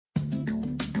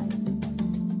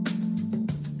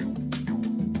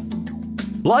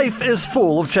Life is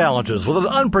full of challenges. With an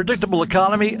unpredictable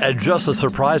economy and just as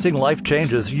surprising life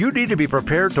changes, you need to be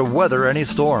prepared to weather any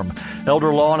storm.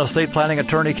 Elder law and estate planning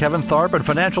attorney Kevin Tharpe and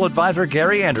financial advisor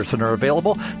Gary Anderson are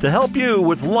available to help you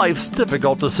with life's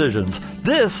difficult decisions.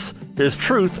 This is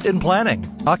Truth in Planning.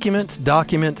 Documents,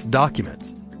 documents,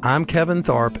 documents. I'm Kevin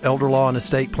Tharpe, elder law and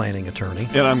estate planning attorney.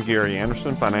 And I'm Gary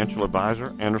Anderson, financial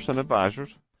advisor, Anderson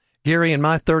Advisors. Gary, in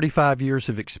my 35 years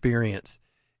of experience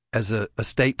as a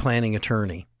estate planning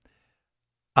attorney,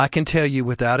 I can tell you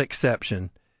without exception,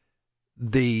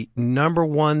 the number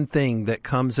one thing that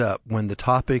comes up when the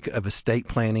topic of estate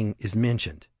planning is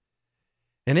mentioned,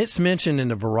 and it's mentioned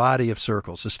in a variety of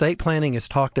circles. Estate planning is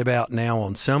talked about now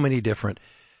on so many different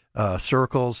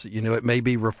circles. You know, it may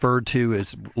be referred to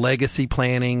as legacy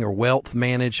planning or wealth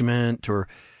management,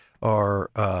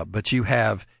 but you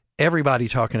have everybody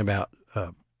talking about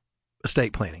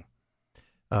estate planning.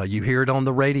 You hear it on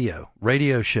the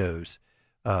radio shows.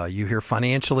 You hear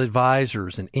financial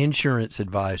advisors and insurance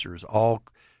advisors all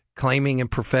claiming and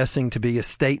professing to be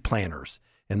estate planners,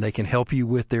 and they can help you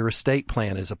with their estate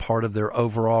plan as a part of their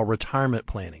overall retirement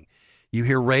planning. You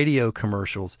hear radio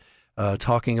commercials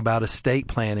talking about estate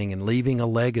planning and leaving a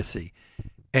legacy.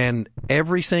 And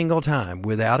every single time,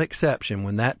 without exception,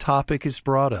 when that topic is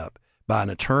brought up by an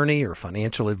attorney or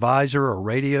financial advisor or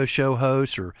radio show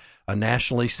host or a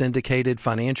nationally syndicated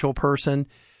financial person,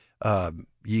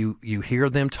 you hear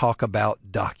them talk about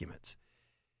documents.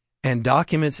 And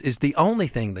documents is the only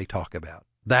thing they talk about.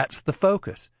 That's the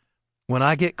focus. When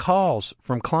I get calls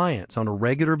from clients on a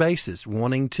regular basis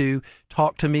wanting to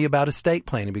talk to me about estate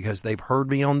planning because they've heard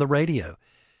me on the radio,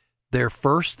 their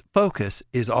first focus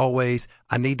is always,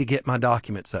 I need to get my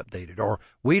documents updated, or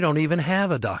we don't even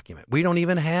have a document. We don't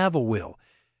even have a will.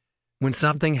 When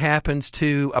something happens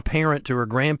to a parent or a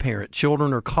grandparent,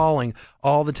 children are calling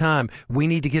all the time, we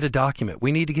need to get a document.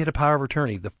 We need to get a power of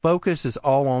attorney. The focus is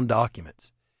all on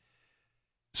documents.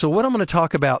 So what I'm going to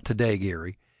talk about today,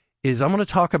 Gary, is I'm going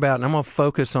to talk about, and I'm going to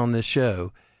focus on this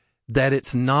show, that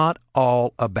it's not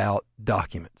all about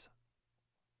documents.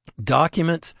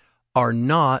 Documents are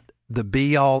not the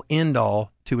be-all,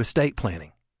 end-all to estate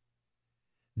planning.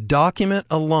 Document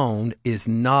alone is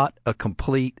not a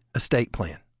complete estate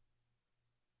plan.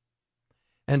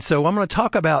 And so I'm going to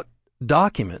talk about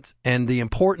documents and the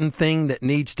important thing that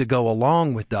needs to go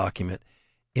along with document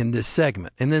in this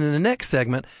segment. And then in the next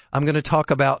segment, I'm going to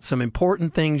talk about some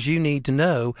important things you need to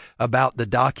know about the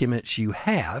documents you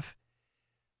have,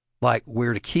 like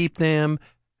where to keep them,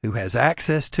 who has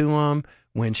access to them,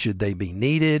 when should they be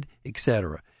needed,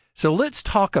 etc. So let's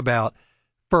talk about,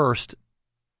 first,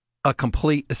 a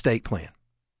complete estate plan.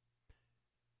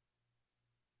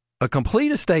 A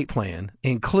complete estate plan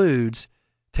includes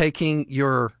taking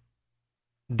your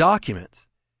documents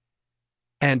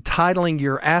and titling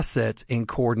your assets in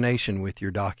coordination with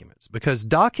your documents, because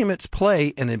documents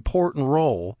play an important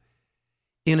role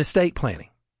in estate planning.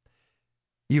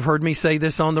 You've heard me say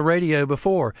this on the radio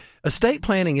before. Estate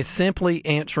planning is simply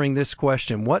answering this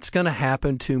question: what's going to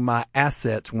happen to my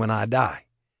assets when I die?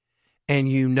 And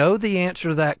you know the answer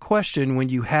to that question when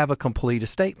you have a complete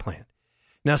estate plan.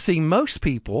 Now, see, most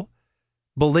people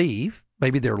believe,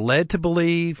 maybe they're led to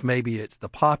believe, maybe it's the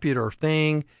popular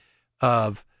thing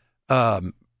of,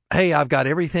 hey, I've got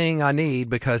everything I need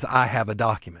because I have a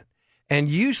document. And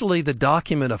usually the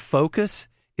document of focus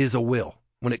is a will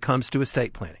when it comes to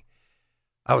estate planning.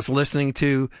 I was listening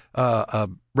to a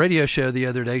radio show the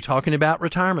other day talking about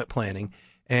retirement planning,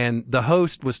 and the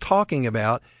host was talking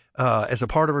about, as a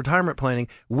part of retirement planning,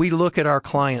 we look at our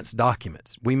clients'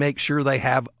 documents. We make sure they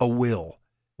have a will.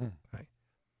 Right?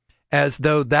 As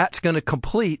though that's going to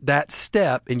complete that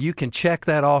step, and you can check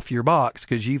that off your box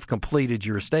because you've completed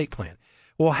your estate plan.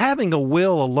 Well, having a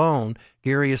will alone,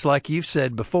 Gary, is like you've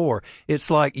said before. It's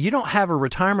like you don't have a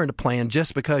retirement plan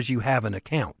just because you have an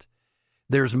account.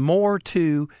 There's more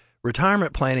to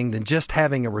retirement planning than just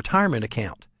having a retirement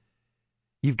account.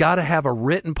 You've got to have a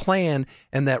written plan,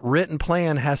 and that written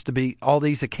plan has to be, all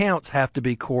these accounts have to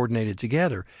be coordinated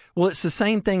together. Well, it's the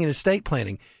same thing in estate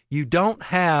planning. You don't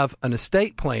have an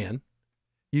estate plan.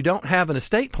 You don't have an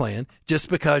estate plan just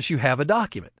because you have a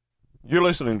document. You're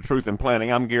listening to Truth in Planning.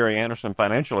 I'm Gary Anderson,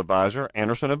 financial advisor,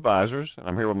 Anderson Advisors, and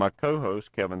I'm here with my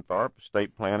co-host, Kevin Tharpe,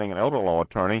 estate planning and elder law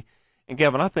attorney. And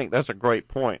Kevin, I think that's a great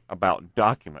point about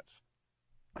documents.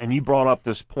 And you brought up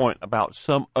this point about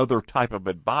some other type of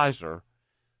advisor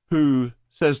who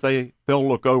says they'll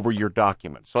look over your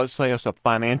documents. So let's say it's a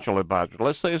financial advisor.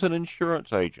 Let's say it's an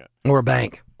insurance agent. Or a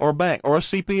bank. Or a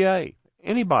CPA.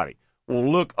 Anybody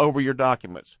will look over your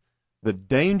documents. The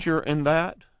danger in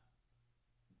that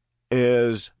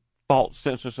is false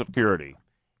sense of security.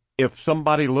 if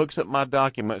somebody looks at my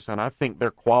documents and I think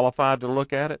they're qualified to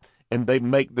look at it, and they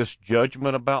make this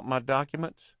judgment about my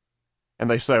documents, and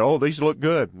they say, oh, these look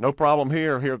good, no problem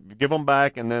here, give them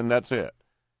back, and then that's it,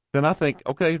 then I think,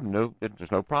 okay, no,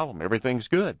 there's no problem, everything's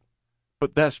good.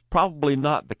 But that's probably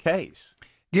not the case.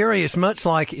 Gary, it's much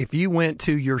like if you went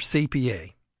to your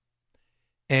CPA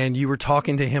and you were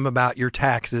talking to him about your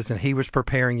taxes and he was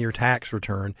preparing your tax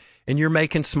return, and you're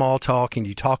making small talk and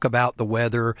you talk about the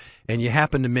weather, and you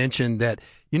happen to mention that,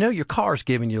 your car's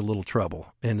giving you a little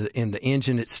trouble and the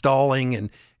engine, it's stalling and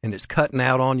it's cutting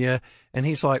out on you. And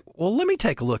he's like, well, let me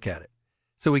take a look at it.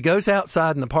 So he goes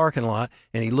outside in the parking lot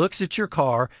and he looks at your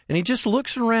car and he just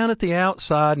looks around at the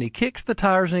outside and he kicks the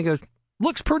tires and he goes,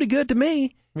 looks pretty good to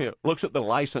me. Yeah, looks at the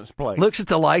license plate. Looks at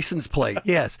the license plate,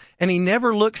 yes. And he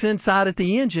never looks inside at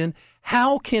the engine.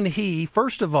 How can he,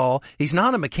 first of all, he's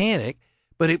not a mechanic,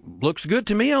 but it looks good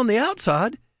to me on the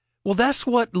outside. Well, that's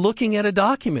what looking at a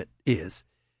document is.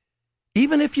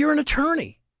 Even if you're an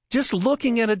attorney, just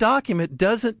looking at a document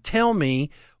doesn't tell me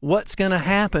what's going to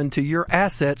happen to your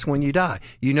assets when you die.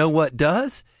 You know what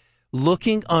does?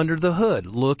 Looking under the hood,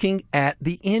 looking at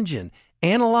the engine,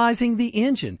 analyzing the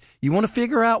engine. You want to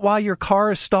figure out why your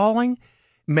car is stalling?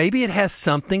 Maybe it has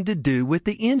something to do with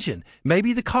the engine.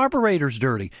 Maybe the carburetor's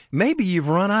dirty. Maybe you've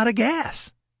run out of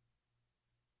gas.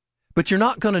 But you're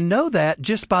not going to know that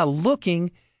just by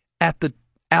looking at the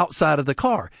outside of the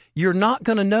car. You're not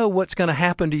going to know what's going to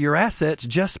happen to your assets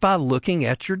just by looking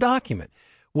at your document.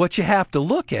 What you have to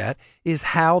look at is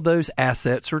how those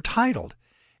assets are titled.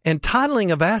 And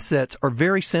titling of assets are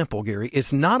very simple, Gary.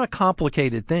 It's not a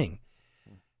complicated thing.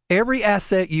 Every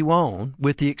asset you own,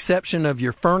 with the exception of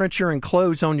your furniture and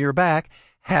clothes on your back,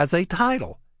 has a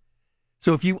title.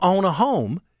 So if you own a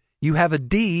home, you have a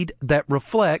deed that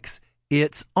reflects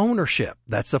its ownership.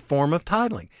 That's a form of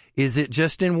titling. Is it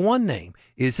just in one name?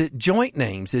 Is it joint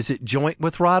names? Is it joint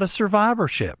with right of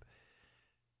survivorship?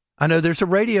 I know there's a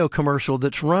radio commercial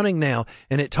that's running now,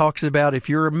 and it talks about if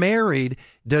you're married,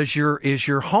 is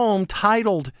your home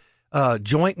titled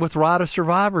joint with right of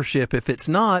survivorship? If it's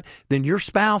not, then your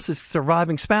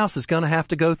surviving spouse is going to have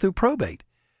to go through probate.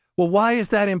 Well, why is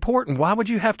that important? Why would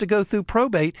you have to go through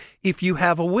probate if you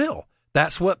have a will?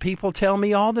 That's what people tell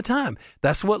me all the time.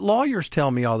 That's what lawyers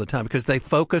tell me all the time, because they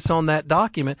focus on that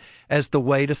document as the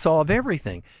way to solve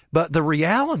everything. But the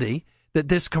reality that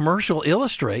this commercial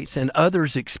illustrates and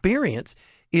others experience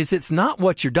is it's not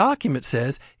what your document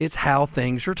says, it's how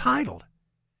things are titled.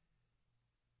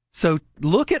 So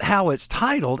look at how it's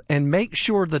titled and make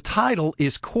sure the title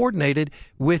is coordinated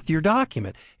with your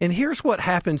document. And here's what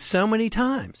happens so many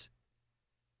times.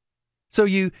 So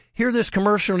you hear this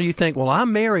commercial and you think, well,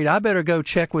 I'm married. I better go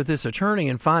check with this attorney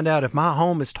and find out if my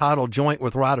home is titled joint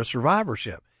with right of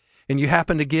survivorship. And you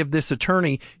happen to give this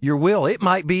attorney your will. It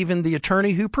might be even the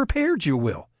attorney who prepared your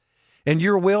will. And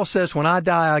your will says, when I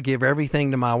die, I give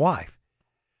everything to my wife.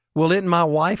 Well, isn't my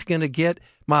wife going to get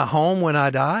my home when I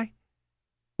die?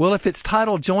 Well, if it's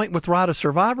titled joint with right of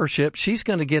survivorship, she's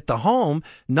going to get the home,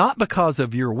 not because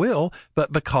of your will,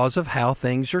 but because of how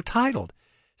things are titled.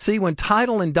 See, when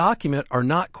title and document are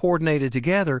not coordinated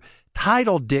together,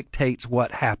 title dictates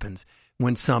what happens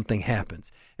when something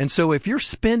happens. And so if you're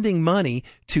spending money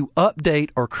to update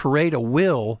or create a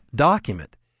will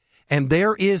document, and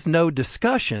there is no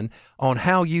discussion on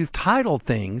how you've titled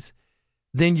things,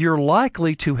 then you're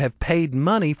likely to have paid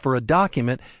money for a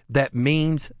document that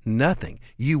means nothing.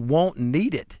 You won't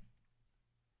need it.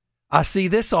 I see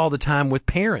this all the time with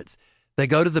parents. They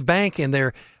go to the bank and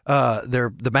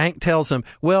the bank tells them,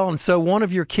 well, and so one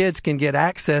of your kids can get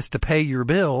access to pay your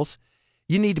bills.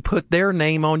 You need to put their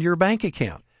name on your bank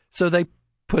account. So they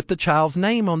put the child's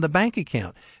name on the bank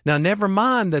account. Now, never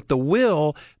mind that the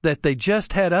will that they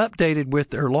just had updated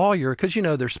with their lawyer, because,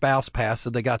 their spouse passed, so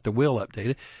they got the will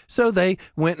updated. So they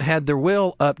went and had their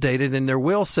will updated, and their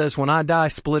will says, when I die,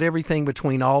 split everything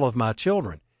between all of my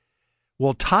children.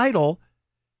 Well, title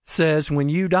says when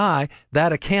you die,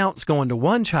 that account's going to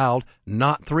one child,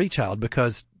 not three child,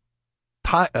 because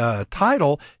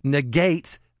title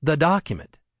negates the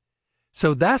document.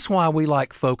 So that's why we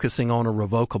like focusing on a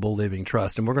revocable living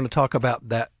trust, and we're going to talk about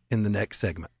that in the next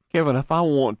segment. Kevin, if I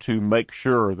want to make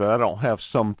sure that I don't have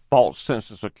some false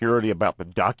sense of security about the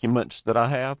documents that I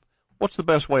have, what's the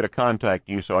best way to contact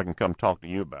you so I can come talk to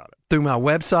you about it? Through my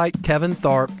website,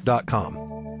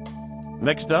 KevinTharpe.com.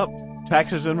 Next up,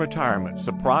 taxes and retirement,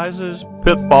 surprises,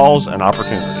 pitfalls, and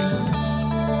opportunities.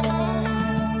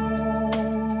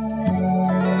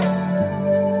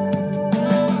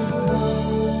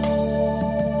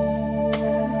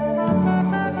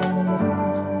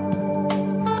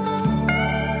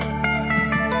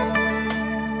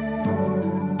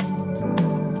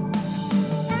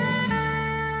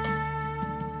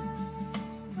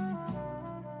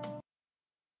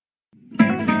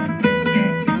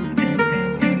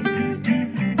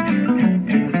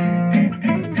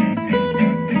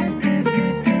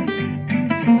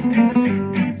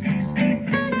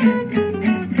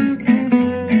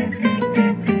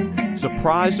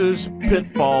 surprises,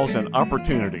 pitfalls, and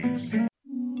opportunities.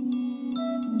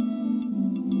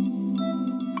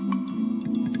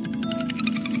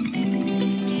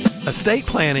 Estate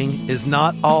planning is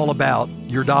not all about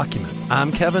your documents.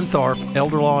 I'm Kevin Tharpe,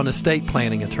 elder law and estate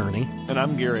planning attorney. And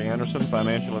I'm Gary Anderson,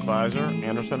 financial advisor,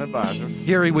 Anderson Advisors.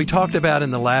 Gary, we talked about in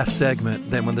the last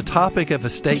segment that when the topic of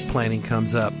estate planning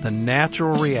comes up, the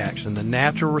natural reaction, the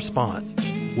natural response,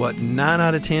 what 9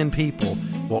 out of 10 people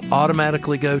will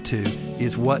automatically go to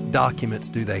is what documents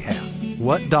do they have?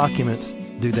 What documents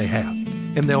do they have?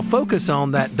 And they'll focus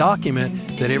on that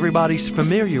document that everybody's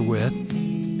familiar with,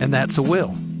 and that's a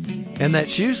will. And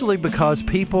that's usually because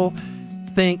people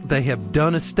think they have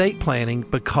done estate planning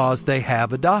because they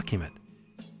have a document.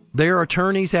 There are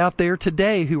attorneys out there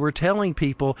today who are telling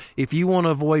people, if you want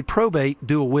to avoid probate,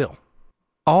 do a will.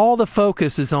 All the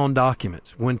focus is on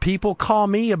documents. When people call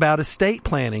me about estate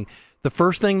planning, the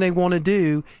first thing they want to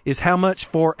do is how much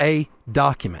for a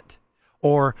document,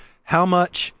 or how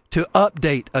much to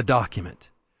update a document,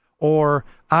 or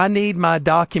I need my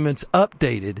documents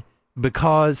updated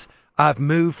because I've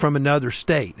moved from another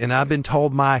state, and I've been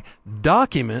told my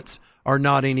documents are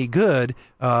not any good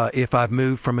if I've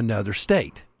moved from another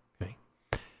state. Okay.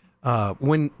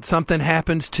 When something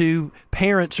happens to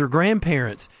parents or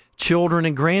grandparents, children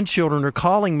and grandchildren are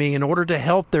calling me in order to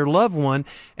help their loved one,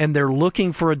 and they're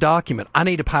looking for a document. I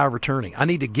need a power of attorney. I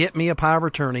need to get me a power of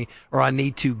attorney, or I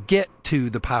need to get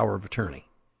to the power of attorney.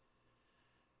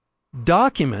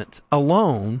 Document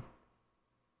alone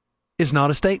is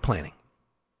not estate planning.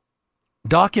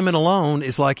 Document alone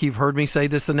is like, you've heard me say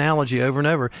this analogy over and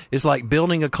over, is like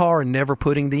building a car and never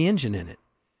putting the engine in it.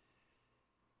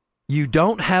 You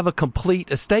don't have a complete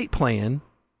estate plan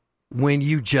when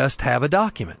you just have a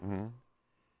document. Mm-hmm.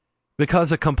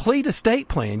 Because a complete estate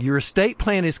plan, your estate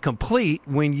plan is complete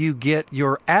when you get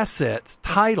your assets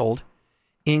titled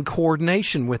in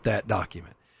coordination with that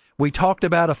document. We talked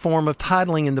about a form of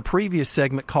titling in the previous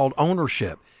segment called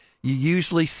ownership. You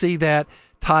usually see that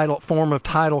form of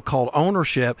title called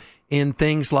ownership in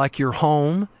things like your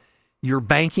home, your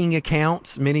banking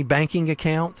accounts, many banking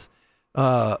accounts,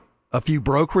 a few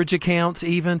brokerage accounts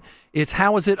even. It's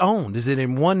how is it owned? Is it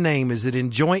in one name? Is it in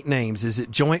joint names? Is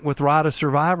it joint with right of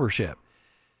survivorship?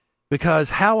 Because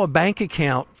how a bank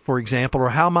account, for example, or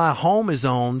how my home is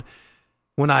owned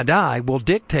when I die will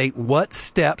dictate what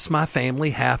steps my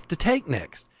family have to take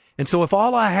next. And so if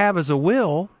all I have is a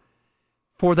will,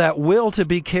 for that will to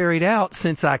be carried out,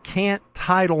 since I can't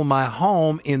title my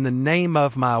home in the name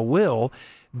of my will,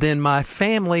 then my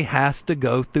family has to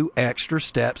go through extra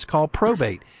steps called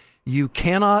probate. You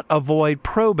cannot avoid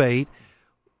probate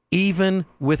even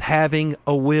with having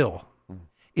a will.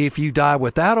 If you die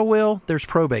without a will, there's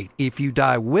probate. If you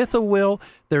die with a will,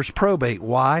 there's probate.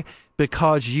 Why?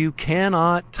 Because you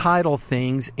cannot title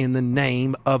things in the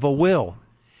name of a will.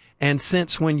 And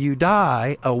since when you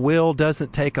die, a will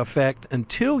doesn't take effect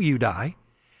until you die,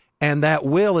 and that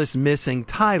will is missing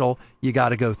title, you got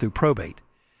to go through probate.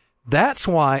 That's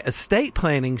why estate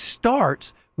planning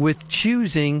starts with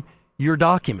choosing your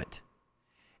document.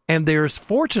 And there's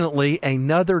fortunately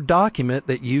another document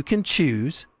that you can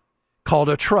choose called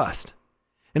a trust.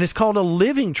 And it's called a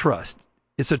living trust.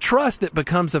 It's a trust that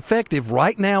becomes effective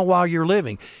right now while you're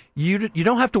living. You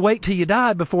don't have to wait till you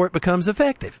die before it becomes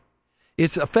effective.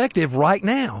 It's effective right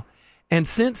now. And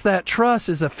since that trust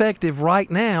is effective right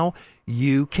now,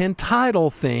 you can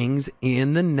title things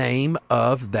in the name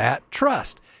of that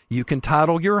trust. You can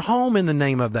title your home in the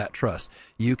name of that trust.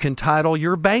 You can title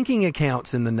your banking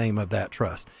accounts in the name of that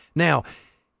trust. Now,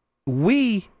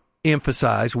 we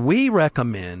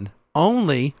recommend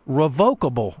only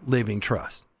revocable living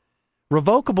trust.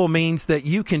 Revocable means that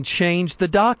you can change the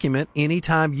document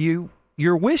anytime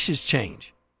your wishes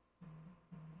change.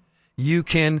 You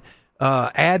can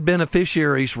add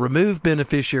beneficiaries, remove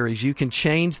beneficiaries. You can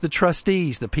change the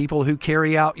trustees, the people who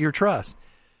carry out your trust.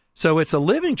 So it's a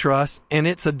living trust, and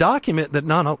it's a document that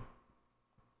not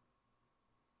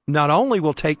only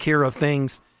will take care of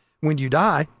things when you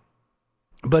die,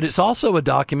 but it's also a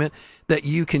document that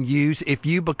you can use if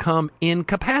you become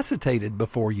incapacitated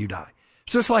before you die.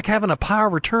 So it's like having a power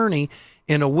of attorney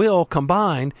and a will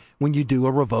combined when you do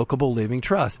a revocable living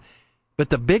trust. But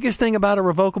the biggest thing about a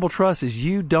revocable trust is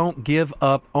you don't give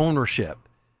up ownership.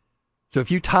 So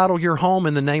if you title your home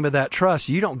in the name of that trust,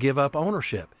 you don't give up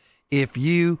ownership. If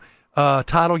you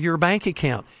title your bank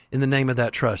account in the name of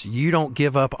that trust, you don't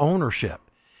give up ownership.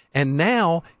 And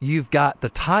now you've got the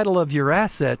title of your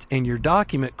assets and your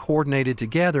document coordinated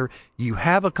together. You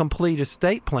have a complete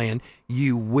estate plan.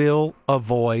 You will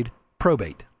avoid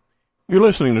probate. You're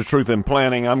listening to Truth in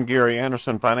Planning. I'm Gary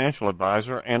Anderson, financial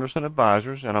advisor, Anderson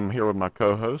Advisors, and I'm here with my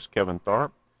co-host, Kevin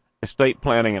Tharpe, estate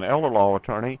planning and elder law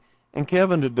attorney. And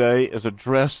Kevin today is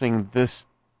addressing this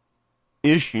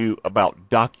issue about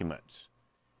documents.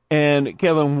 And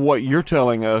Kevin, what you're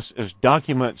telling us is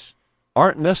documents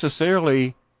aren't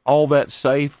necessarily all that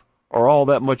safe or all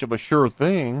that much of a sure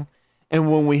thing.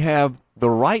 And when we have the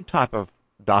right type of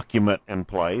document in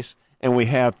place and we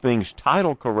have things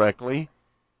titled correctly,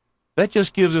 that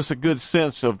just gives us a good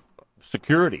sense of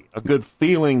security, a good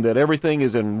feeling that everything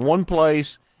is in one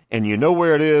place and you know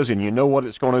where it is and you know what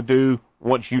it's going to do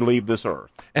once you leave this earth.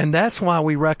 And that's why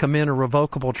we recommend a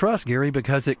revocable trust, Gary,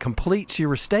 because it completes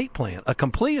your estate plan. A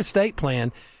complete estate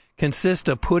plan consists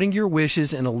of putting your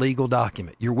wishes in a legal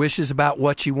document. Your wishes about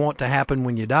what you want to happen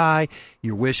when you die,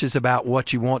 your wishes about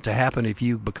what you want to happen if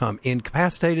you become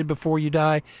incapacitated before you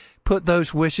die. Put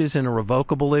those wishes in a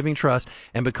revocable living trust,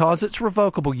 and because it's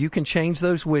revocable, you can change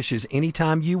those wishes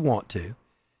anytime you want to.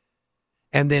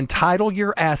 And then title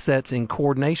your assets in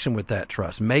coordination with that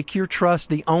trust. Make your trust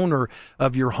the owner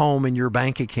of your home and your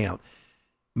bank account.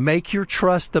 Make your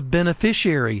trust the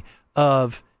beneficiary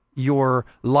of your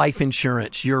life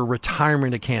insurance, your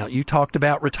retirement account. You talked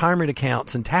about retirement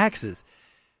accounts and taxes.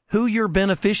 Who your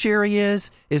beneficiary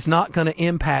is not going to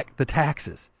impact the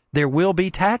taxes. There will be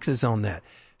taxes on that.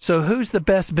 So who's the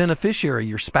best beneficiary,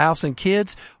 your spouse and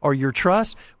kids or your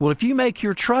trust? Well, if you make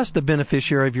your trust the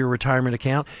beneficiary of your retirement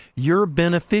account, your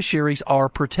beneficiaries are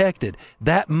protected.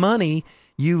 That money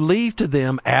you leave to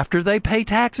them after they pay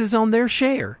taxes on their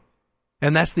share,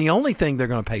 and that's the only thing they're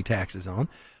going to pay taxes on.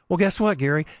 Well, guess what,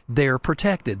 Gary? They're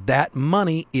protected. That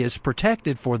money is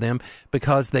protected for them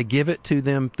because they give it to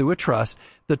them through a trust.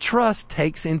 The trust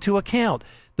takes into account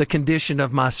the condition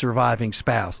of my surviving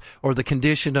spouse or the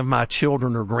condition of my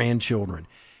children or grandchildren.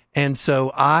 And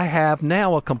so I have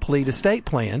now a complete estate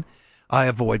plan. I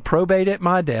avoid probate at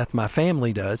my death. My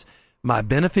family does. My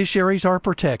beneficiaries are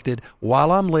protected.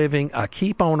 While I'm living, I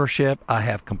keep ownership. I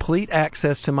have complete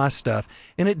access to my stuff,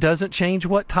 and it doesn't change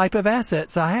what type of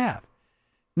assets I have.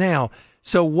 Now,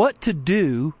 so what to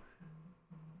do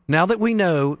now that we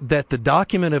know that the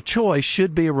document of choice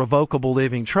should be a revocable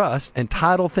living trust and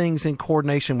title things in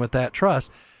coordination with that trust?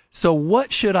 So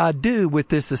what should I do with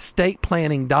this estate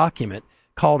planning document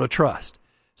called a trust?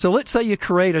 So let's say you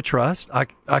create a trust.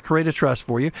 I create a trust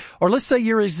for you. Or let's say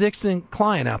you're an existing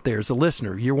client out there as a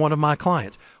listener. You're one of my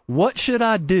clients. What should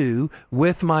I do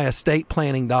with my estate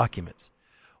planning documents?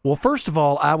 Well, first of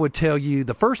all, I would tell you,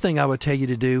 the first thing I would tell you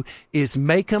to do is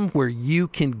make them where you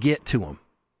can get to them.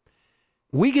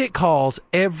 We get calls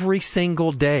every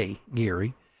single day,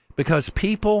 Gary, because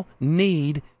people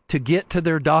need to get to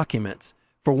their documents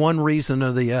for one reason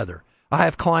or the other. I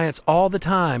have clients all the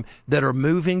time that are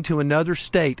moving to another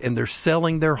state and they're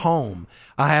selling their home.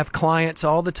 I have clients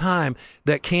all the time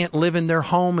that can't live in their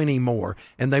home anymore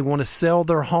and they want to sell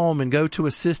their home and go to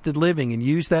assisted living and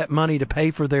use that money to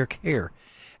pay for their care.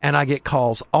 And I get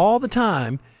calls all the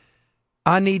time.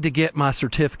 I need to get my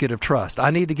certificate of trust.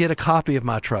 I need to get a copy of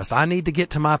my trust. I need to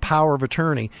get to my power of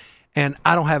attorney, and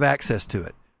I don't have access to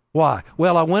it. Why?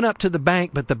 Well, I went up to the bank,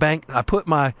 but I put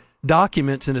my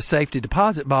documents in a safety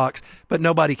deposit box, but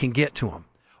nobody can get to them.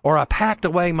 Or I packed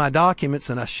away my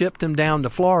documents and I shipped them down to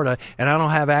Florida, and I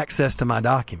don't have access to my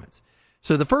documents.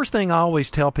 So the first thing I always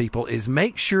tell people is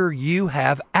make sure you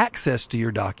have access to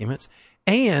your documents,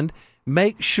 and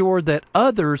make sure that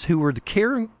others who are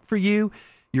caring for you,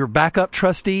 your backup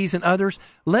trustees and others,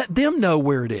 let them know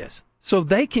where it is so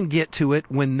they can get to it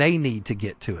when they need to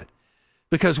get to it.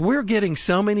 Because we're getting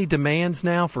so many demands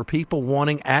now for people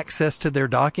wanting access to their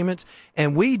documents,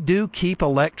 and we do keep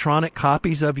electronic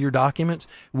copies of your documents.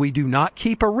 We do not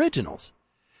keep originals.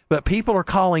 But people are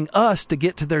calling us to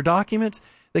get to their documents.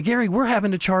 That, Gary, we're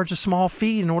having to charge a small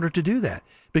fee in order to do that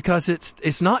because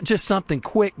it's not just something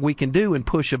quick we can do and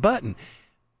push a button.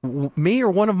 Me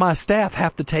or one of my staff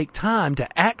have to take time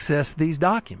to access these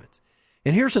documents.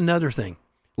 And here's another thing,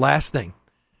 last thing.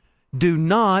 Do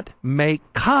not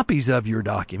make copies of your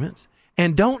documents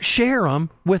and don't share them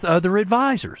with other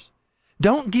advisors.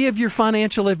 Don't give your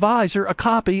financial advisor a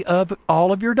copy of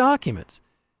all of your documents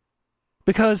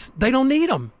because they don't need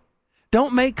them.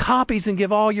 Don't make copies and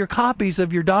give all your copies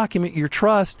of your document, your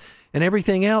trust, and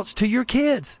everything else to your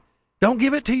kids. Don't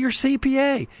give it to your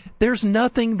CPA. There's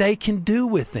nothing they can do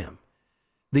with them.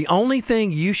 The only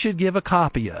thing you should give a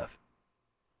copy of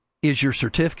is your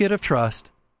certificate of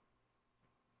trust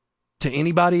to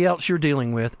anybody else you're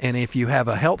dealing with, and if you have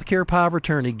a healthcare power of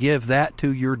attorney, give that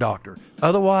to your doctor.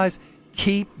 Otherwise,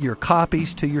 keep your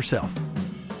copies to yourself.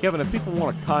 Kevin, if people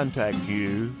want to contact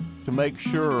you to make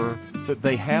sure that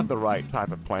they have the right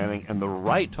type of planning and the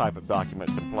right type of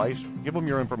documents in place. Give them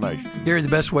your information. Gary, the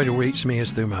best way to reach me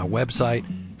is through my website,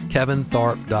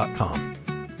 kevintharpe.com.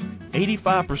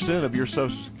 85% of your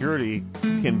Social Security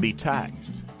can be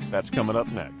taxed. That's coming up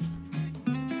next.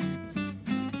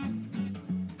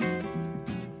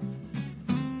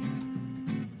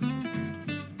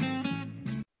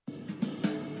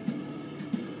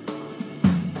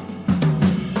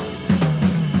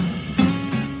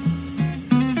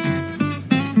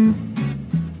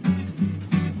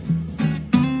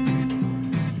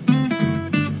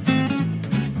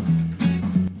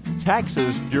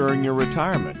 Taxes during your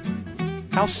retirement.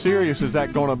 How serious is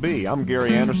that going to be? I'm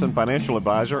Gary Anderson, financial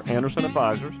advisor, Anderson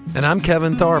Advisors. And I'm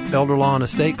Kevin Tharpe, elder law and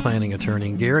estate planning attorney.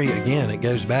 And Gary, again, it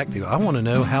goes back to, I want to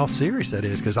know how serious that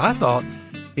is, because I thought,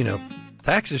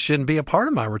 taxes shouldn't be a part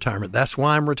of my retirement. That's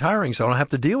why I'm retiring, so I don't have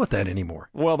to deal with that anymore.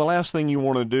 Well, the last thing you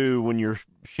want to do when you're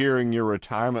sharing your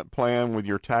retirement plan with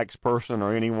your tax person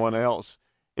or anyone else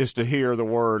is to hear the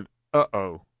word,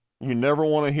 uh-oh. You never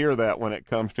want to hear that when it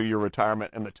comes to your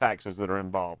retirement and the taxes that are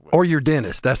involved with it. Or your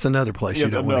dentist. That's another place you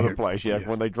don't want to hear. Another place, yeah,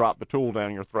 when they drop the tool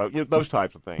down your throat. Those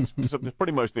types of things. So it's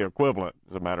pretty much the equivalent,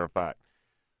 as a matter of fact.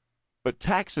 But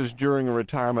taxes during a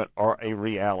retirement are a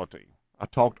reality. I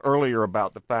talked earlier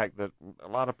about the fact that a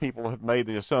lot of people have made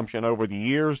the assumption over the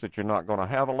years that you're not going to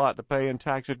have a lot to pay in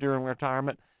taxes during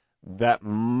retirement. That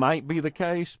might be the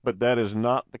case, but that is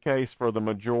not the case for the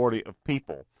majority of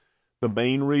people. The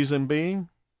main reason being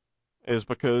is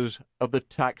because of the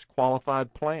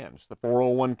tax-qualified plans, the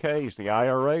 401ks, the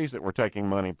IRAs that we're taking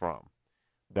money from.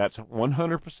 That's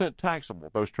 100%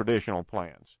 taxable, those traditional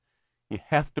plans. You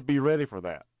have to be ready for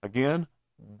that. Again,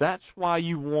 that's why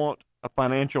you want a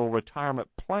financial retirement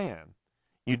plan.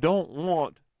 You don't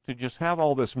want to just have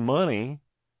all this money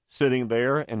sitting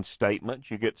there in statements.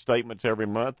 You get statements every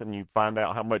month, and you find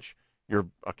out how much your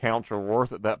accounts are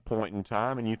worth at that point in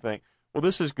time, and you think, well,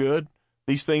 this is good.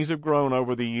 These things have grown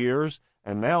over the years,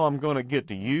 and now I'm going to get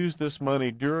to use this money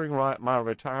during my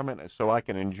retirement so I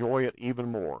can enjoy it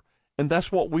even more. And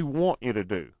that's what we want you to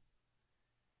do.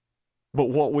 But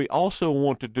what we also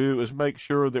want to do is make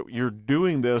sure that you're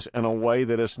doing this in a way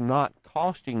that it's not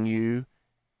costing you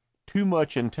too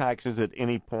much in taxes at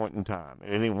any point in time,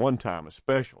 at any one time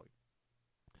especially.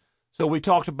 So we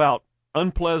talked about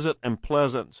unpleasant and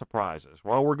pleasant surprises.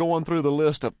 Well, we're going through the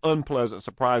list of unpleasant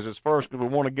surprises first because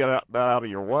we want to get that out of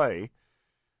your way.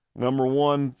 The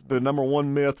number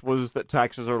one myth was that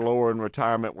taxes are lower in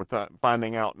retirement. We're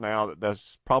finding out now that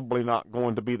that's probably not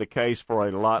going to be the case for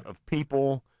a lot of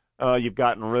people. You've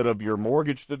gotten rid of your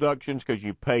mortgage deductions because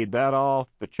you paid that off.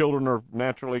 The children are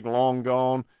naturally long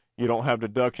gone. You don't have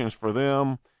deductions for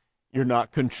them. You're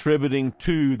not contributing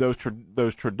to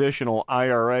those traditional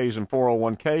IRAs and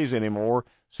 401ks anymore,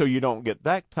 so you don't get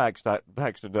that tax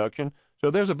deduction.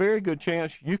 So there's a very good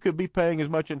chance you could be paying as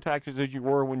much in taxes as you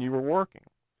were when you were working.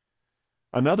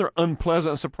 Another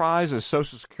unpleasant surprise is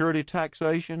Social Security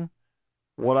taxation.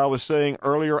 What I was saying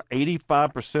earlier,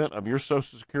 85% of your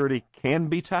Social Security can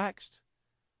be taxed.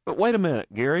 But wait a minute,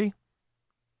 Gary.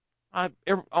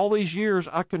 All these years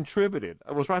I contributed.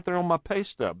 I was right there on my pay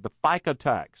stub, the FICA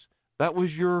tax. That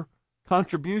was your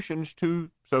contributions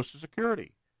to Social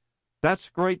Security. That's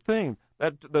a great thing.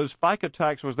 Those FICA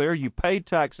tax was there. You paid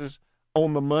taxes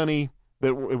on the money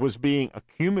that was being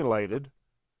accumulated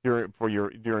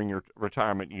during your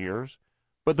retirement years.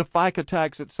 But the FICA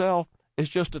tax itself is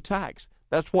just a tax.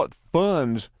 That's what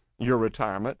funds your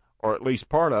retirement, or at least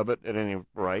part of it at any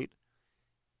rate.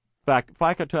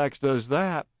 FICA tax does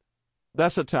that.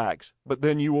 That's a tax. But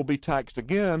then you will be taxed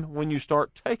again when you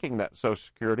start taking that Social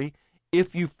Security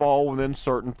if you fall within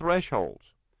certain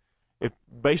thresholds. If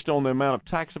based on the amount of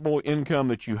taxable income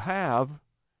that you have,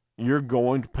 you're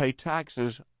going to pay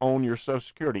taxes on your Social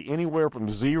Security, anywhere from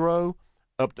 0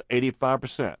 up to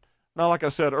 85%. Now, like I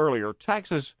said earlier,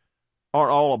 taxes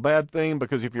aren't all a bad thing,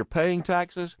 because if you're paying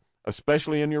taxes,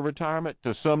 especially in your retirement,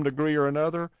 to some degree or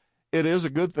another, it is a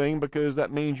good thing, because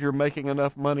that means you're making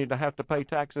enough money to have to pay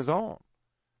taxes on.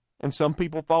 And some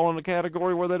people fall in the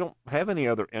category where they don't have any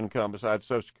other income besides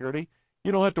Social Security.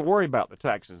 You don't have to worry about the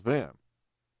taxes then.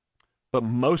 But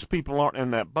most people aren't in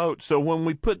that boat. So when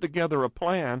we put together a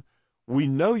plan, we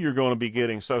know you're going to be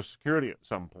getting Social Security at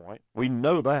some point. We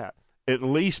know that. At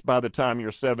least by the time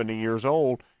you're 70 years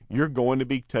old, you're going to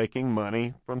be taking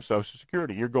money from Social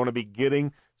Security. You're going to be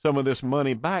getting some of this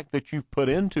money back that you've put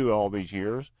into all these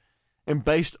years. And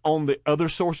based on the other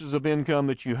sources of income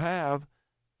that you have,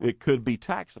 it could be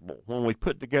taxable. When we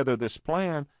put together this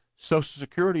plan, Social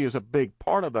Security is a big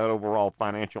part of that overall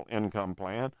financial income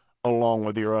plan, along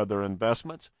with your other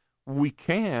investments. We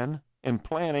can, in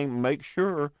planning, make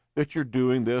sure that you're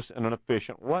doing this in an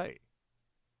efficient way.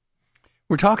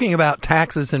 We're talking about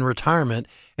taxes and retirement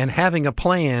and having a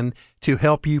plan to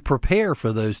help you prepare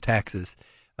for those taxes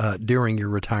during your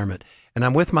retirement. And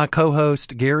I'm with my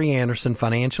co-host, Gary Anderson,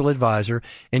 financial advisor,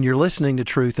 and you're listening to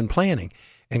Truth in Planning.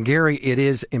 And Gary,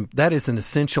 that is an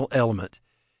essential element.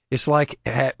 It's like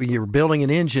you're building an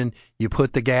engine, you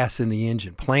put the gas in the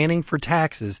engine. Planning for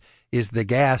taxes is the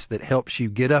gas that helps you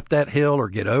get up that hill or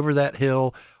get over that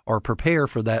hill or prepare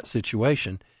for that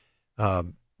situation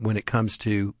when it comes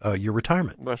to your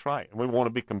retirement. That's right. And we want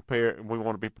to be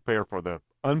prepared for the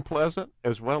unpleasant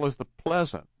as well as the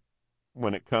pleasant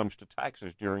when it comes to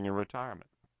taxes during your retirement.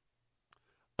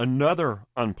 Another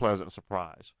unpleasant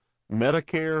surprise,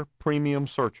 Medicare premium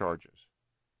surcharges.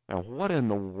 Now, what in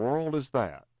the world is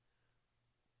that?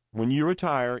 When you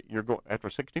retire, after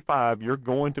 65, you're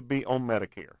going to be on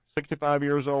Medicare. 65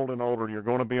 years old and older, you're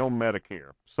going to be on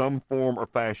Medicare, some form or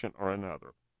fashion or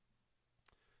another.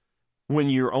 When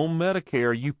you're on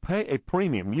Medicare, you pay a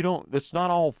premium. It's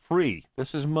not all free.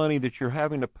 This is money that you're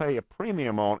having to pay a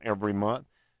premium on every month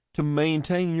to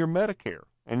maintain your Medicare.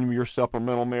 And your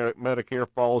supplemental Medicare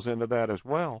falls into that as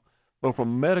well. But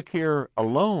from Medicare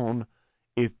alone,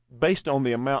 if based on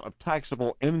the amount of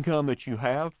taxable income that you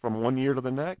have from one year to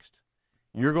the next,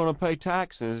 you're going to pay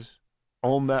taxes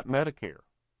on that Medicare.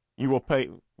 You will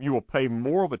pay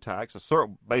more of a tax.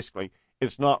 Basically,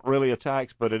 it's not really a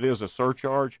tax, but it is a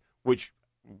surcharge, which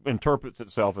interprets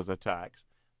itself as a tax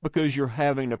because you're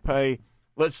having to pay.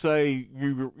 Let's say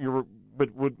you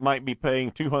might be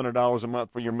paying $200 a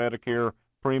month for your Medicare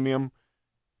premium,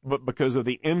 but because of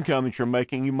the income that you're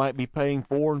making, you might be paying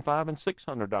 $400 and $500 and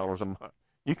 $600 a month.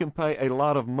 You can pay a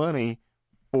lot of money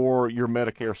for your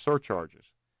Medicare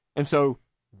surcharges. And so,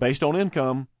 based on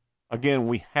income, again,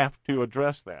 we have to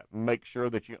address that and make sure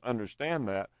that you understand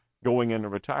that going into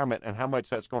retirement and how much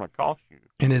that's going to cost you.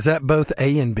 And is that both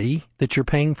A and B that you're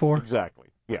paying for? Exactly,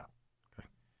 yeah.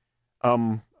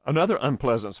 Okay. Another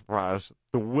unpleasant surprise,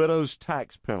 the widow's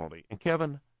tax penalty. And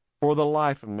Kevin, for the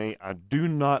life of me, I do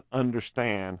not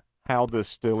understand how this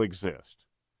still exists.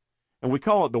 And we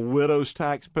call it the widow's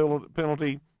tax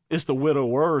penalty. It's the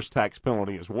widower's tax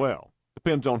penalty as well.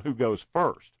 Depends on who goes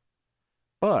first.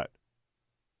 But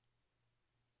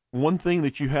one thing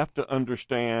that you have to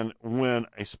understand when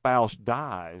a spouse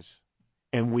dies,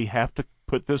 and we have to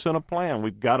put this in a plan,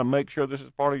 we've got to make sure this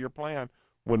is part of your plan.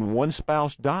 When one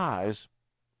spouse dies,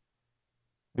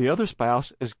 the other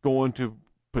spouse is going to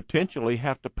potentially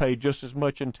have to pay just as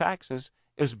much in taxes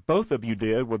as both of you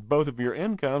did with both of your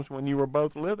incomes when you were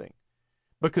both living.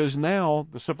 Because now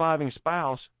the surviving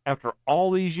spouse, after all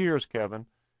these years, Kevin,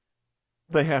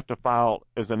 they have to file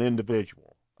as an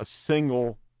individual, a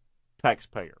single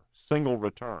taxpayer, single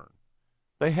return.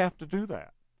 They have to do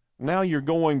that. Now you're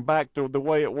going back to the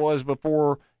way it was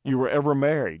before you were ever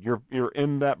married. You're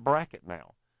in that bracket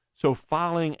now. So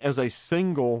filing as a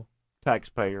single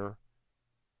taxpayer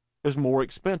is more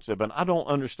expensive. And I don't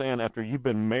understand, after you've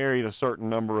been married a certain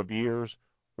number of years,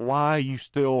 why you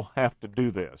still have to do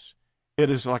this. It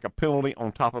is like a penalty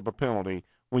on top of a penalty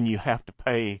when you have to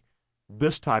pay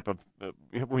this type of,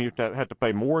 when you have to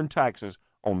pay more in taxes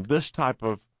on this type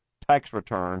of tax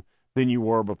return than you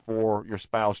were before your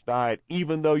spouse died.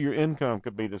 Even though your income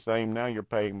could be the same, now you're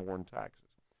paying more in taxes.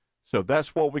 So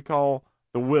that's what we call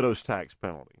the widow's tax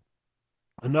penalty.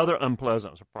 Another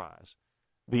unpleasant surprise,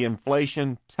 the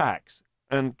inflation tax.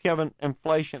 And Kevin,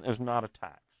 inflation is not a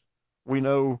tax. We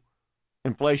know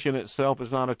inflation itself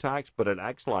is not a tax, but it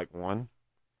acts like one.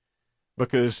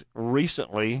 Because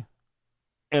recently,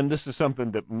 and this is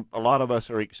something that a lot of us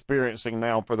are experiencing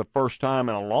now for the first time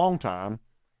in a long time,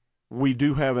 we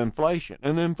do have inflation.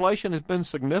 And the inflation has been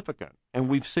significant, and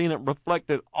we've seen it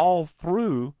reflected all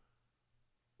through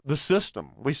the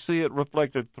system. We see it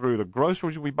reflected through the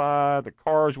groceries we buy, the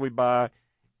cars we buy,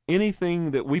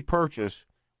 anything that we purchase,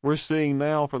 we're seeing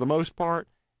now, for the most part,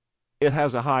 it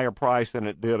has a higher price than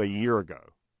it did a year ago.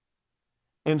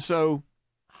 And so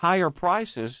higher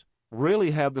prices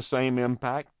really have the same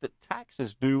impact that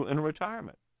taxes do in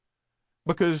retirement.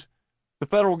 Because the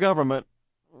federal government,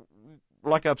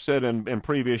 like I've said in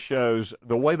previous shows,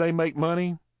 the way they make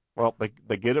money, well,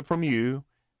 they get it from you.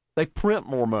 They print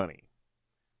more money.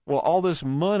 Well, all this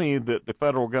money that the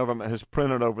federal government has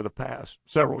printed over the past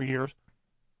several years,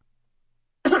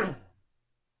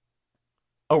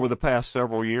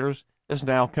 is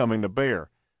now coming to bear.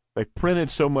 They printed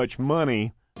so much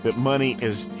money that money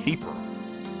is cheaper.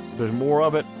 There's more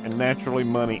of it, and naturally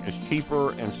money is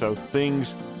cheaper, and so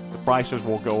the prices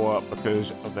will go up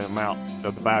because of the amount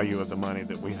of the value of the money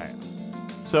that we have.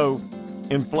 So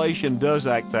inflation does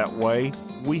act that way.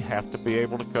 We have to be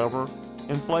able to cover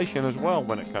inflation as well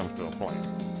when it comes to a plan.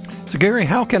 So, Gary,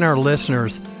 how can our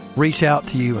listeners reach out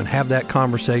to you and have that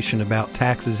conversation about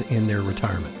taxes in their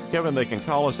retirement? Kevin, they can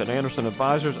call us at Anderson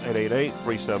Advisors,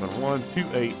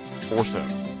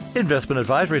 888-371-2847. Investment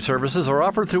advisory services are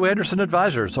offered through Anderson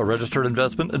Advisors, a registered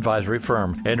investment advisory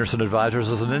firm. Anderson Advisors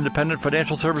is an independent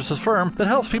financial services firm that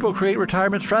helps people create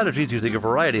retirement strategies using a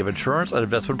variety of insurance and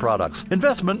investment products.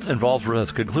 Investment involves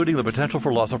risk, including the potential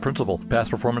for loss of principal. Past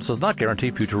performance does not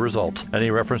guarantee future results.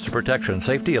 Any reference to protection,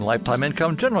 safety, and lifetime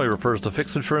income generally refers to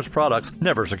fixed insurance products,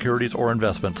 never securities or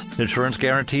investments. Insurance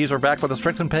guarantees are backed by the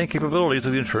strength and paying capabilities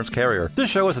of the insurance carrier. This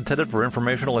show is intended for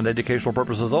informational and educational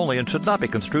purposes only and should not be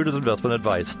construed as investment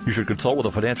advice. You should consult with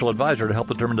a financial advisor to help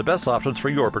determine the best options for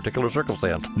your particular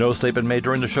circumstance. No statement made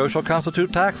during the show shall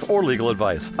constitute tax or legal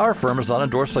advice. Our firm is not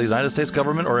endorsed by the United States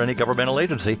government or any governmental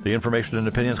agency. The information and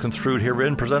opinions construed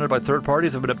herein presented by third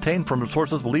parties have been obtained from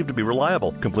sources believed to be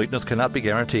reliable. Completeness cannot be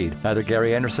guaranteed. Neither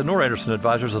Gary Anderson nor Anderson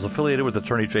Advisors is affiliated with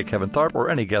attorney J. Kevin Tharpe or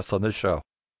any guests on this show.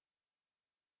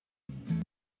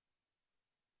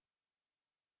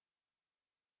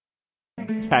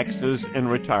 Taxes in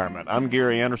retirement. I'm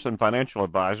Gary Anderson, financial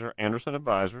advisor, Anderson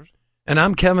Advisors. And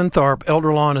I'm Kevin Tharpe,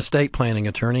 elder law and estate planning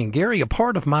attorney. And Gary, a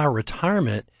part of my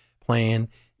retirement plan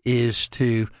is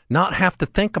to not have to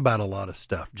think about a lot of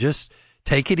stuff. Just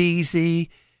take it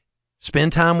easy,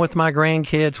 spend time with my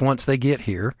grandkids once they get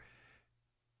here.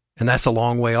 And that's a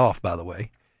long way off, by the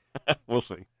way. We'll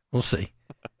see. We'll see.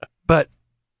 But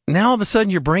now all of a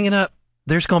sudden you're bringing up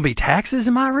there's going to be taxes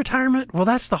in my retirement? Well,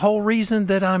 that's the whole reason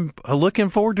that I'm looking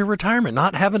forward to retirement,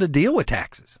 not having to deal with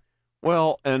taxes.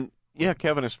 Well, and yeah,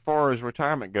 Kevin, as far as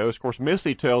retirement goes, of course,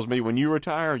 Missy tells me when you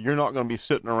retire, you're not going to be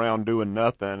sitting around doing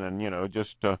nothing and,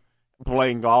 just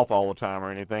playing golf all the time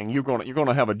or anything. You're going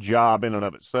to have a job in and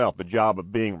of itself, the job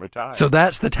of being retired. So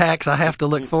that's the tax I have to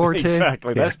look forward to?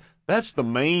 Exactly. Yeah. That's the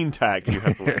main tax you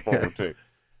have to look forward to.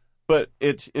 But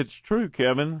it's true,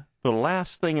 Kevin. The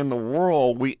last thing in the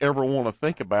world we ever want to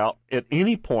think about at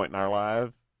any point in our life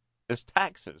is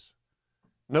taxes.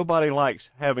 Nobody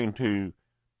likes having to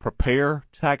prepare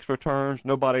tax returns.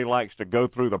 Nobody likes to go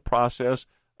through the process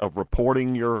of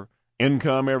reporting your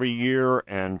income every year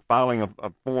and filing a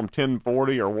Form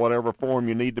 1040 or whatever form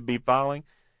you need to be filing,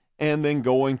 and then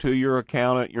going to your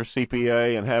accountant, your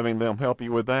CPA, and having them help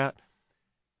you with that.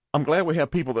 I'm glad we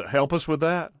have people that help us with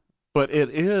that, but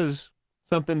it is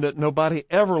something that nobody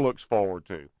ever looks forward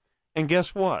to. And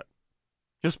guess what?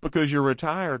 Just because you're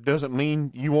retired doesn't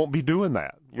mean you won't be doing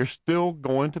that. You're still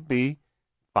going to be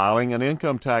filing an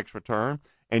income tax return,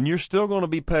 and you're still going to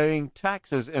be paying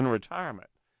taxes in retirement.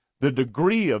 The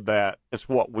degree of that is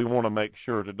what we want to make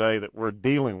sure today that we're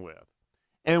dealing with.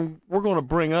 And we're going to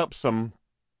bring up some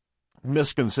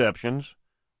misconceptions.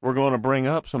 We're going to bring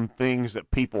up some things that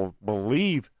people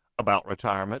believe about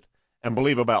retirement and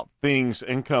believe about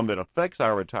income that affects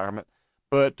our retirement.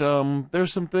 But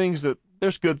there's some things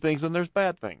there's good things and there's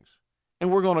bad things.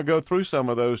 And we're going to go through some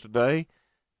of those today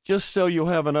just so you'll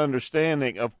have an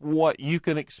understanding of what you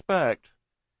can expect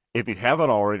if you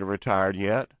haven't already retired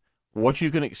yet, what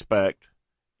you can expect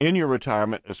in your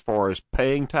retirement as far as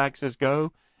paying taxes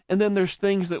go. And then there's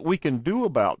things that we can do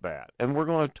about that. And we're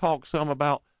going to talk some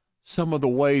about some of the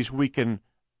ways we can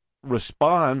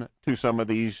respond to some of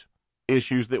these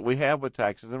issues that we have with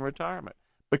taxes in retirement,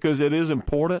 because it is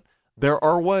important. There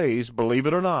are ways, believe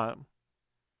it or not,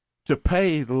 to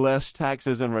pay less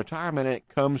taxes in retirement, and it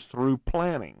comes through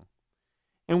planning.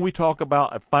 And we talk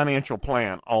about a financial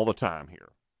plan all the time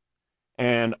here.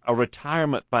 And a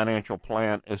retirement financial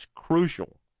plan is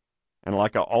crucial. And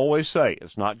like I always say,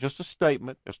 it's not just a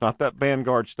statement. It's not that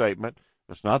Vanguard statement.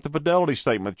 It's not the Fidelity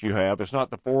statement that you have. It's not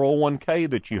the 401k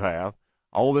that you have.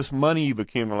 All this money you've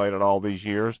accumulated all these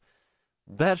years.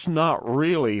 That's not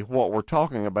really what we're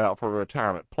talking about for a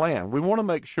retirement plan. We want to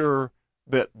make sure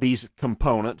that these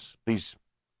components, these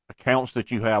accounts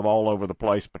that you have all over the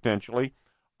place potentially,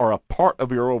 are a part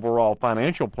of your overall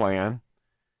financial plan.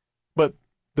 But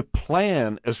the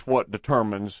plan is what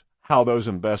determines how those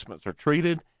investments are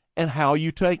treated and how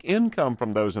you take income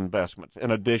from those investments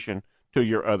in addition to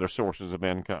your other sources of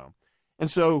income.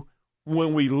 And so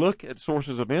when we look at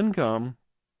sources of income,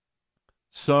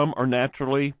 some are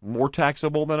naturally more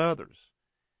taxable than others.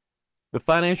 The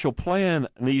financial plan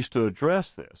needs to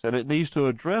address this, and it needs to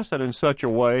address it in such a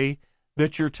way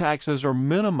that your taxes are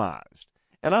minimized.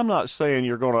 And I'm not saying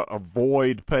you're going to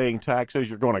avoid paying taxes,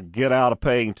 you're going to get out of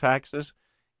paying taxes.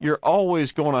 You're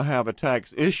always going to have a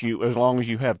tax issue as long as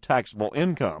you have taxable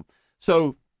income.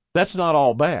 So that's not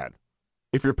all bad.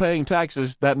 If you're paying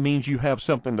taxes, that means you have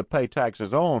something to pay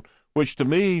taxes on, which to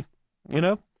me,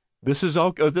 this is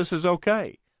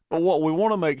okay. But what we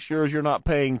want to make sure is you're not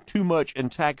paying too much in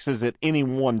taxes at any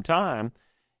one time,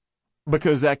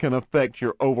 because that can affect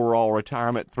your overall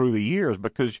retirement through the years,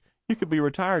 because you could be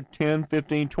retired 10,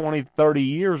 15, 20, 30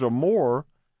 years or more.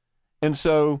 And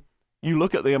so you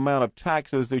look at the amount of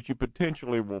taxes that you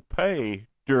potentially will pay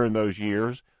during those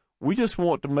years. We just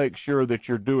want to make sure that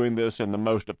you're doing this in the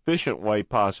most efficient way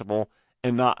possible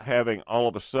and not having all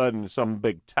of a sudden some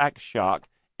big tax shock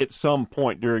at some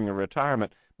point during your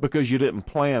retirement because you didn't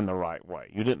plan the right way.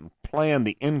 You didn't plan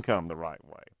the income the right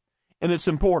way. And it's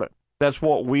important. That's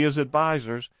what we as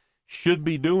advisors should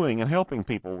be doing and helping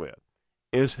people with,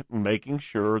 is making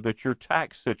sure that your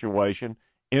tax situation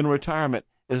in retirement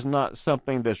is not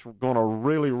something that's going to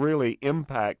really, really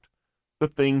impact the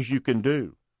things you can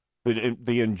do,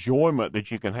 the enjoyment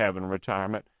that you can have in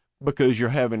retirement, because you're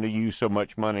having to use so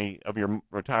much money of your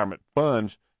retirement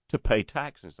funds to pay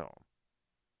taxes on.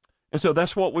 And so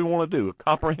that's what we want to do. A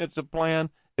comprehensive plan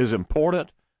is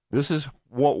important. This is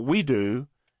what we do,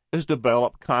 is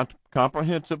develop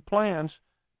comprehensive plans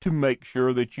to make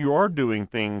sure that you are doing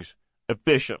things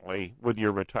efficiently with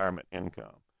your retirement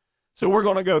income. So we're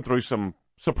going to go through some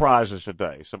surprises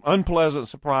today, some unpleasant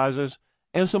surprises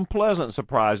and some pleasant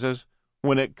surprises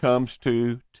when it comes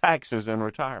to taxes in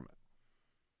retirement.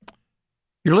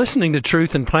 You're listening to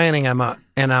Truth in Planning,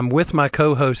 and I'm with my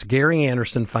co-host, Gary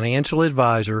Anderson, financial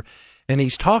advisor, and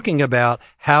he's talking about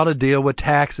how to deal with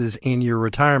taxes in your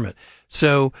retirement.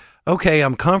 So, okay,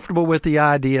 I'm comfortable with the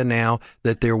idea now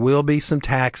that there will be some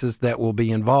taxes that will be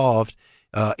involved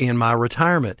in my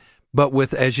retirement. But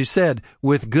with, as you said,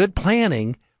 with good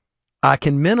planning, I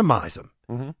can minimize them.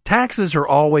 Mm-hmm. Taxes are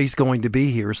always going to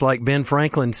be here. It's like Ben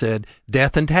Franklin said,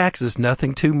 death and taxes,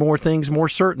 nothing two more things more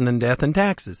certain than death and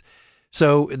taxes.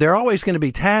 So there are always going to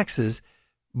be taxes,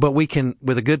 but we can,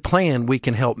 with a good plan, we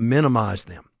can help minimize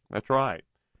them. That's right.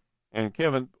 And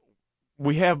Kevin,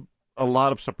 we have a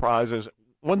lot of surprises.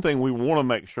 One thing we want to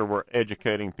make sure we're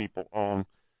educating people on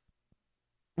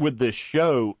with this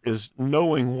show is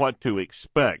knowing what to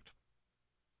expect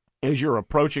as you're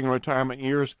approaching retirement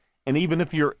years, and even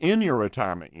if you're in your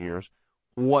retirement years,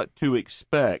 what to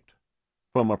expect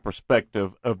from a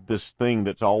perspective of this thing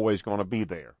that's always going to be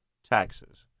there,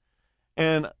 taxes.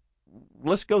 And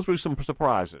let's go through some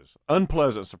surprises.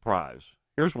 Unpleasant surprise.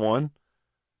 Here's one.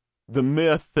 The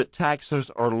myth that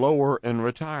taxes are lower in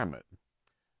retirement.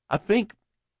 I think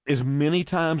as many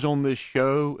times on this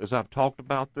show as I've talked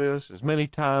about this, as many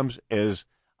times as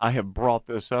I have brought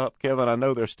this up, Kevin, I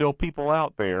know there's still people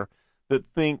out there that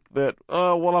think that,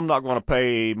 oh, well, I'm not going to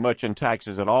pay much in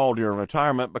taxes at all during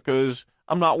retirement because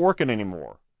I'm not working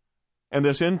anymore. And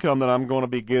this income that I'm going to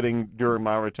be getting during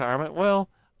my retirement, well,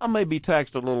 I may be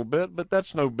taxed a little bit, but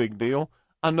that's no big deal.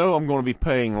 I know I'm going to be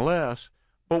paying less.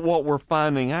 But what we're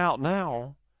finding out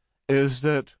now is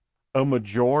that a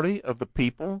majority of the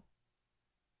people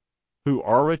who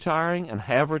are retiring and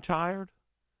have retired,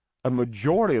 a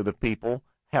majority of the people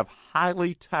have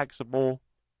highly taxable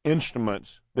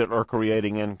instruments that are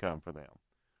creating income for them.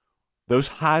 Those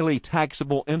highly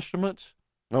taxable instruments,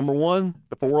 number one,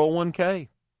 the 401k.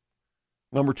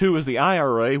 Number two is the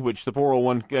IRA, which the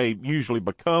 401k usually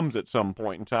becomes at some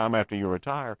point in time after you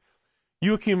retire.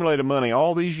 You accumulated money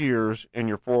all these years in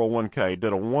your 401k,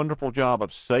 did a wonderful job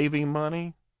of saving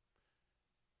money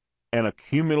and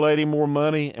accumulating more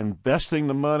money, investing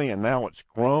the money, and now it's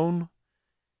grown.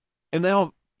 And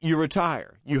now you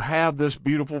retire. You have this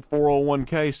beautiful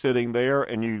 401k sitting there,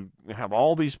 and you have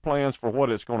all these plans for what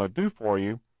it's going to do for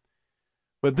you.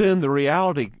 But then the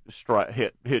reality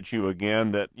hits you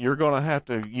again that you're going to have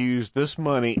to use this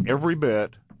money, every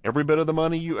bit of the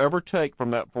money you ever take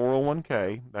from that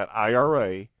 401k, that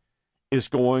IRA, is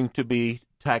going to be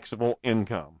taxable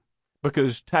income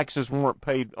because taxes weren't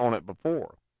paid on it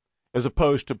before, as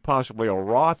opposed to possibly a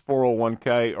Roth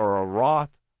 401k or a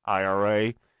Roth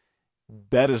IRA.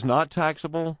 That is not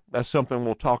taxable. That's something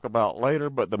we'll talk about later,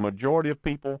 but the majority of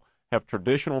people have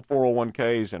traditional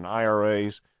 401ks and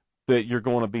IRAs that you're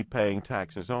going to be paying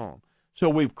taxes on. So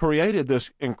we've created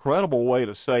this incredible way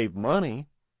to save money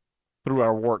through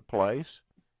our workplace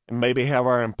and maybe have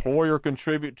our employer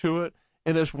contribute to it,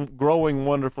 and it's growing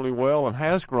wonderfully well and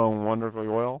has grown wonderfully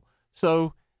well.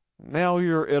 So now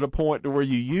you're at a point to where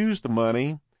you use the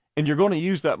money, and you're going to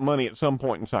use that money at some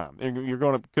point in time. You're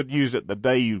going to could use it the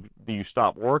day you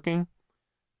stop working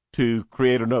to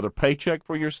create another paycheck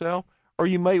for yourself, or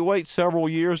you may wait several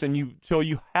years until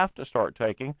you have to start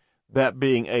taking, that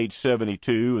being age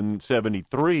 72 and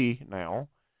 73 now.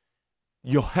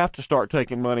 You'll have to start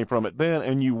taking money from it then,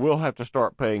 and you will have to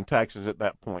start paying taxes at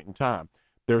that point in time.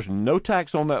 There's no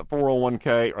tax on that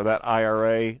 401k or that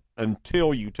IRA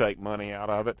until you take money out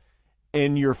of it.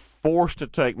 and you're forced to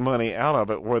take money out of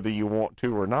it whether you want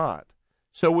to or not.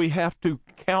 So we have to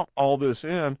count all this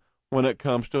in when it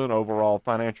comes to an overall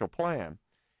financial plan.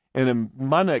 And in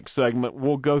my next segment,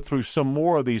 we'll go through some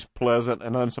more of these pleasant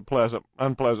and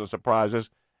unpleasant surprises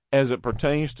as it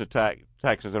pertains to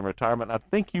taxes and retirement. I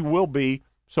think you will be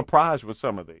surprised with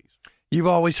some of these. You've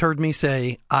always heard me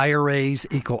say IRAs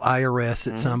equal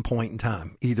IRS at some point in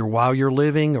time, either while you're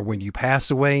living or when you pass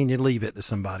away and you leave it to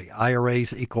somebody.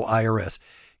 IRAs equal IRS.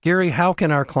 Gary, how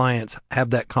can our clients have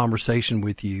that conversation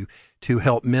with you to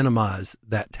help minimize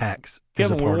that tax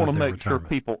as a Kevin, part we want of to their make sure retirement?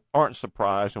 people aren't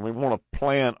surprised, and we want to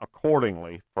plan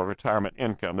accordingly for retirement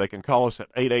income. They can call us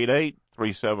at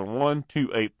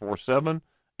 888-371-2847,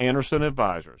 Anderson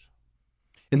Advisors.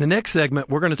 In the next segment,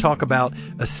 we're going to talk about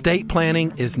estate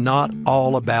planning is not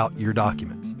all about your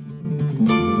documents.